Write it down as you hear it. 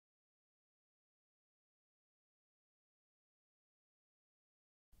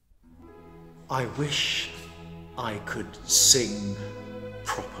I wish I could sing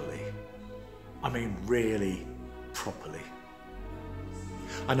properly. I mean, really properly.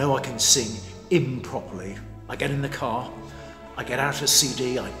 I know I can sing improperly. I get in the car, I get out a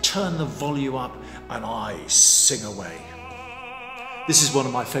CD, I turn the volume up, and I sing away. This is one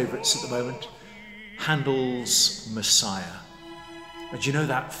of my favourites at the moment, Handel's Messiah. And you know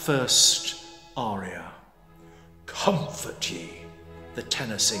that first aria? Comfort ye, the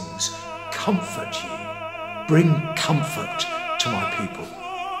tenor sings, comfort ye, bring comfort to my people.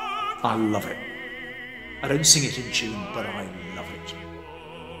 I love it. I don't sing it in tune, but I love it.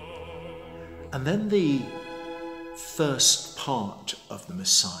 And then the first part of the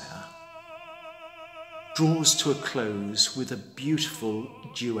Messiah draws to a close with a beautiful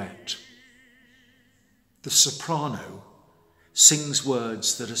duet. The soprano sings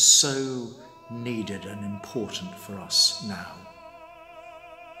words that are so needed and important for us now.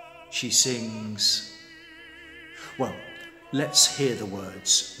 She sings, well, let's hear the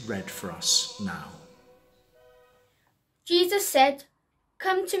words read for us now. Jesus said,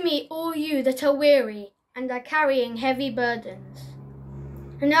 "Come to me, all you that are weary and are carrying heavy burdens,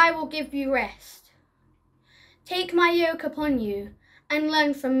 and I will give you rest. Take my yoke upon you and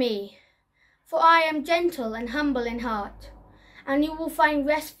learn from me, for I am gentle and humble in heart, and you will find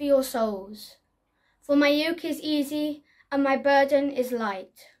rest for your souls. For my yoke is easy and my burden is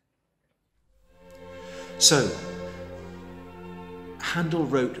light." So, Handel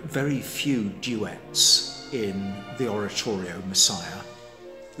wrote very few duets in the oratorio Messiah.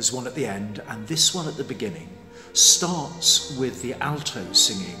 There's one at the end, and this one at the beginning starts with the alto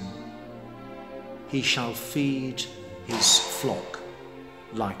singing, "He shall feed his flock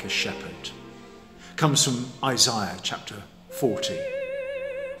like a shepherd." Comes from Isaiah chapter 40.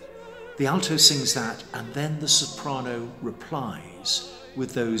 The alto sings that, and then the soprano replies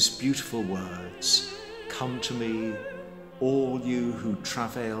with those beautiful words, "Come to me, all you who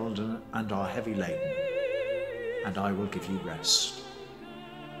travailed and are heavy laden, and I will give you rest."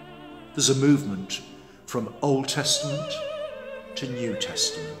 There's a movement from Old Testament to New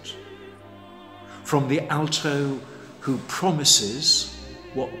Testament. From the alto who promises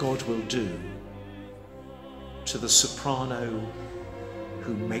what God will do, to the soprano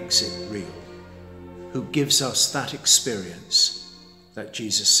who makes it real, who gives us that experience that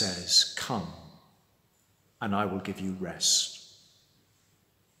Jesus says, "Come, and I will give you rest."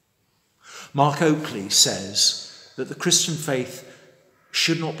 Mark Oakley says that the Christian faith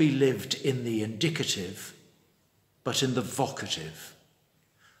should not be lived in the indicative, but in the vocative.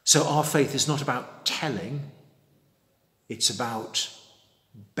 So our faith is not about telling, it's about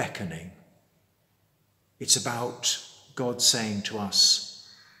beckoning. It's about God saying to us,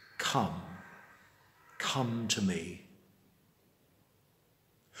 "Come, come to me."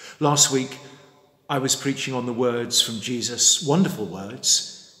 Last week, I was preaching on the words from Jesus, wonderful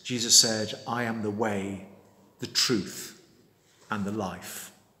words. Jesus said, "I am the way, the truth, and the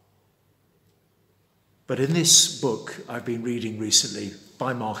life." But in this book I've been reading recently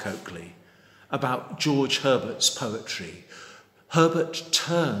by Mark Oakley about George Herbert's poetry, Herbert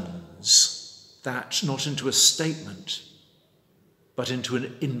turns that not into a statement, but into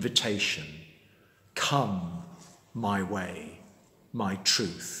an invitation. Come my way, my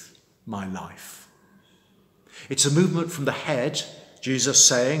truth, my life. It's a movement from the head, Jesus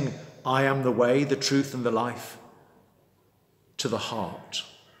saying, "I am the way, the truth, and the life," to the heart,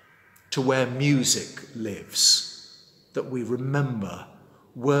 to where music lives, that we remember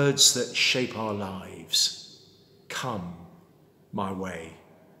words that shape our lives. Come my way,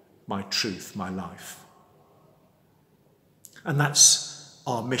 my truth, my life. And that's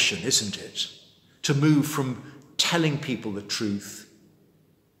our mission, isn't it? To move from telling people the truth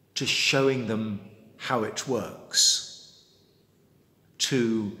to showing them how it works,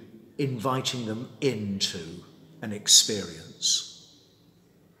 to inviting them into an experience.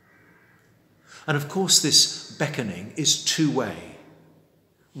 And of course, this beckoning is two-way.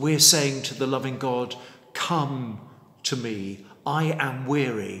 We're saying to the loving God, "Come to me, I am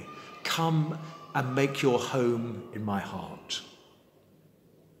weary. Come and make your home in my heart."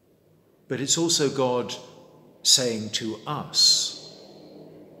 But it's also God saying to us,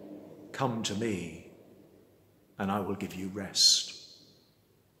 "Come to me, and I will give you rest."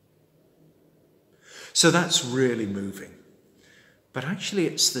 So that's really moving. But actually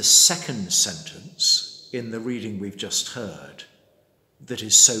it's the second sentence in the reading we've just heard that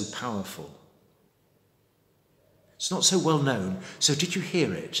is so powerful. It's not so well known. So did you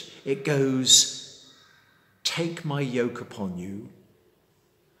hear it? It goes, "Take my yoke upon you,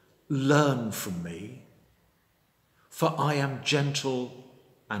 learn from me, for I am gentle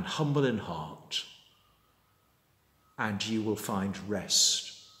and humble in heart, and you will find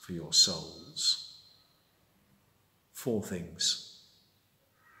rest for your souls. 4 things.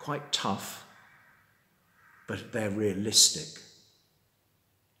 Quite tough, but they're realistic.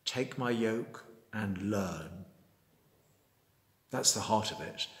 Take my yoke and learn. That's the heart of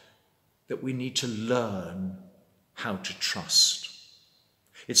it, that we need to learn how to trust.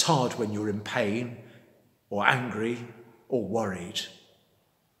 It's hard when you're in pain or angry or worried.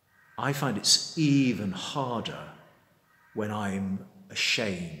 I find it's even harder when I'm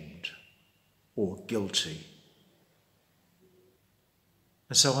ashamed or guilty.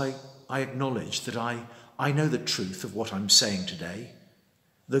 And so I acknowledge that I know the truth of what I'm saying today,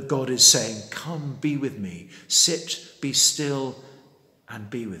 that God is saying, come, be with me, sit, be still, and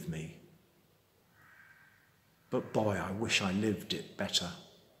be with me. But boy, I wish I lived it better.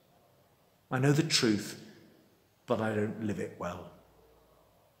 I know the truth, but I don't live it well.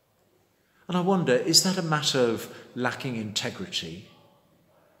 And I wonder, is that a matter of lacking integrity?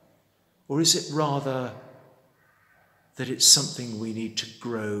 Or is it rather that it's something we need to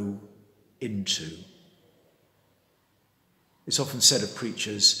grow into? It's often said of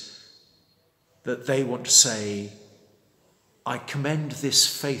preachers that they want to say, I commend this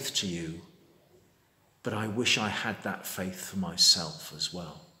faith to you, but I wish I had that faith for myself as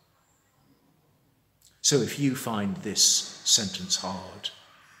well. So if you find this sentence hard,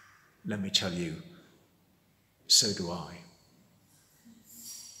 let me tell you, so do I.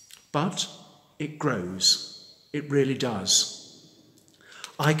 But it grows. It really does.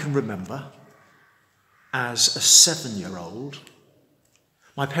 I can remember as a 7-year-old,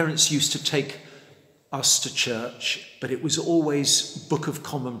 my parents used to take us to church, but it was always Book of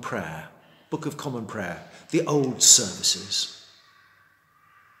Common Prayer, the old services.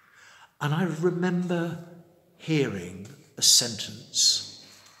 And I remember hearing a sentence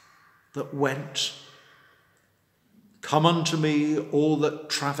that went, come unto me all that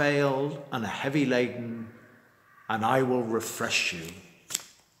travail and are heavy laden, and I will refresh you.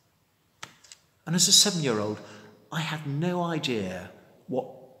 And as a 7-year-old, I had no idea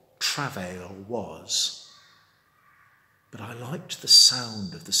what travail was, but I liked the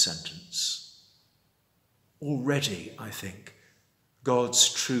sound of the sentence. Already, I think, God's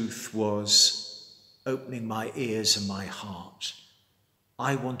truth was opening my ears and my heart.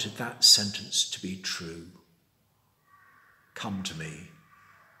 I wanted that sentence to be true. Come to me,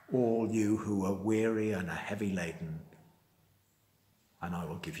 all you who are weary and are heavy laden, and I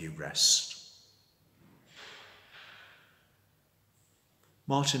will give you rest.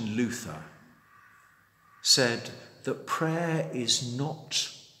 Martin Luther said that prayer is not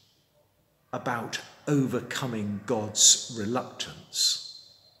about overcoming God's reluctance.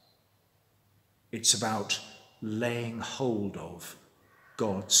 It's about laying hold of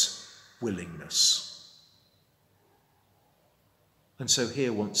God's willingness. And so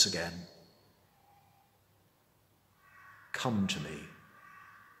here once again, come to me,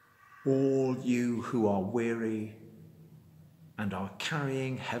 all you who are weary and are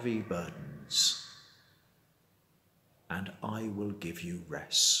carrying heavy burdens, and I will give you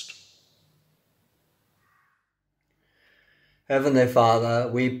rest. Heavenly Father,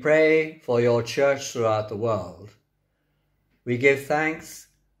 we pray for your church throughout the world. We give thanks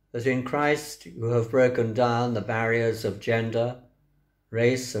that in Christ you have broken down the barriers of gender,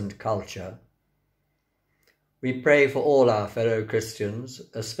 race and culture. We pray for all our fellow Christians,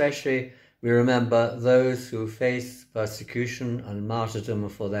 especially we remember those who face persecution and martyrdom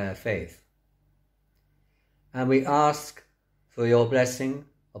for their faith. And we ask for your blessing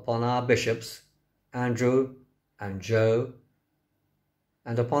upon our bishops, Andrew and Joe,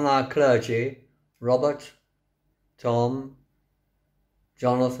 and upon our clergy, Robert, Tom,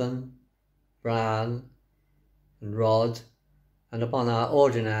 Jonathan, Brian, and Rod, and upon our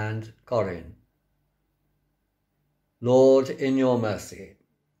ordinand, Corinne. Lord, in your mercy,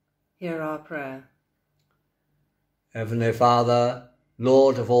 hear our prayer. Heavenly Father,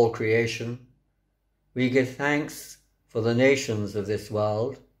 Lord of all creation, we give thanks for the nations of this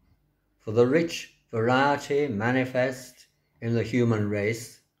world, for the rich variety manifest in the human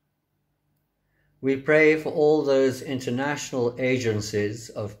race. We pray for all those international agencies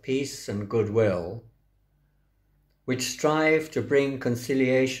of peace and goodwill, which strive to bring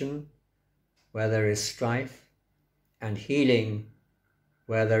conciliation where there is strife, and healing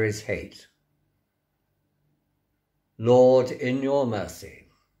where there is hate. Lord, in your mercy,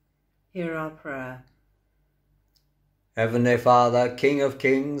 hear our prayer. Heavenly Father, King of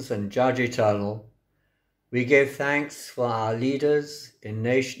kings and Judge eternal, we give thanks for our leaders in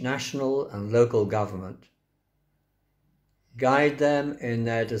national and local government. Guide them in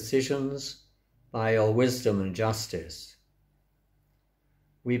their decisions by your wisdom and justice.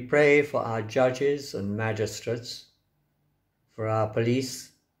 We pray for our judges and magistrates, for our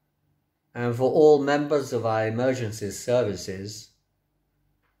police, and for all members of our emergency services.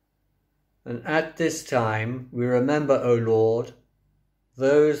 And at this time we remember, O Lord,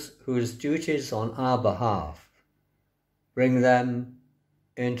 those whose duties on our behalf bring them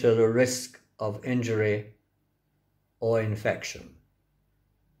into the risk of injury or infection.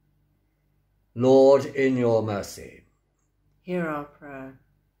 Lord, in your mercy, Hear our prayer.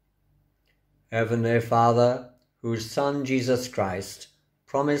 Heavenly Father, whose Son Jesus Christ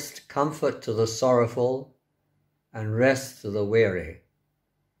promised comfort to the sorrowful and rest to the weary,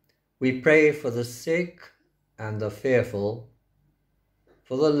 we pray for the sick and the fearful,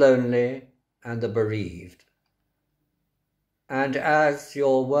 for the lonely and the bereaved. And as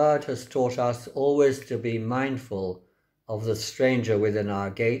your word has taught us always to be mindful of the stranger within our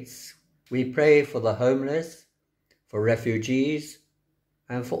gates, we pray for the homeless, for refugees,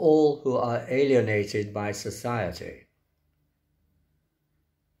 and for all who are alienated by society.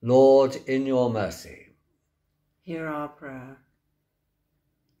 Lord, in your mercy, Hear our prayer.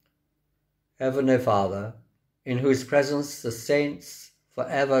 Heavenly Father, in whose presence the saints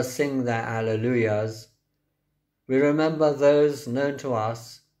forever sing their alleluias, we remember those known to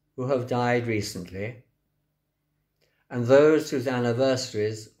us who have died recently, and those whose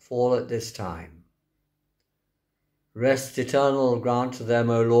anniversaries fall at this time. Rest eternal grant to them,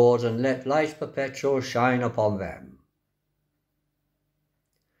 O Lord, and let light perpetual shine upon them.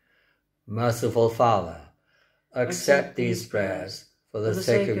 Merciful Father, accept these prayers for the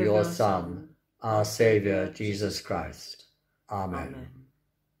sake of your Son, our Saviour, Jesus Christ. Amen.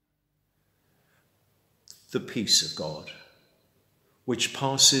 The peace of God, which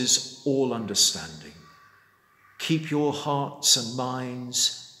passes all understanding, keep your hearts and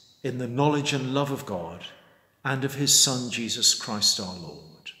minds in the knowledge and love of God and of his Son, Jesus Christ our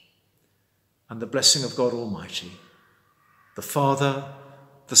Lord. And the blessing of God Almighty, the Father,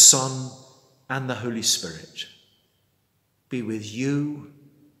 the Son, and the Holy Spirit be with you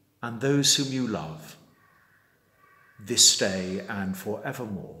and those whom you love, this day and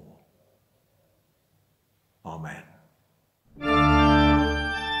forevermore. Amen.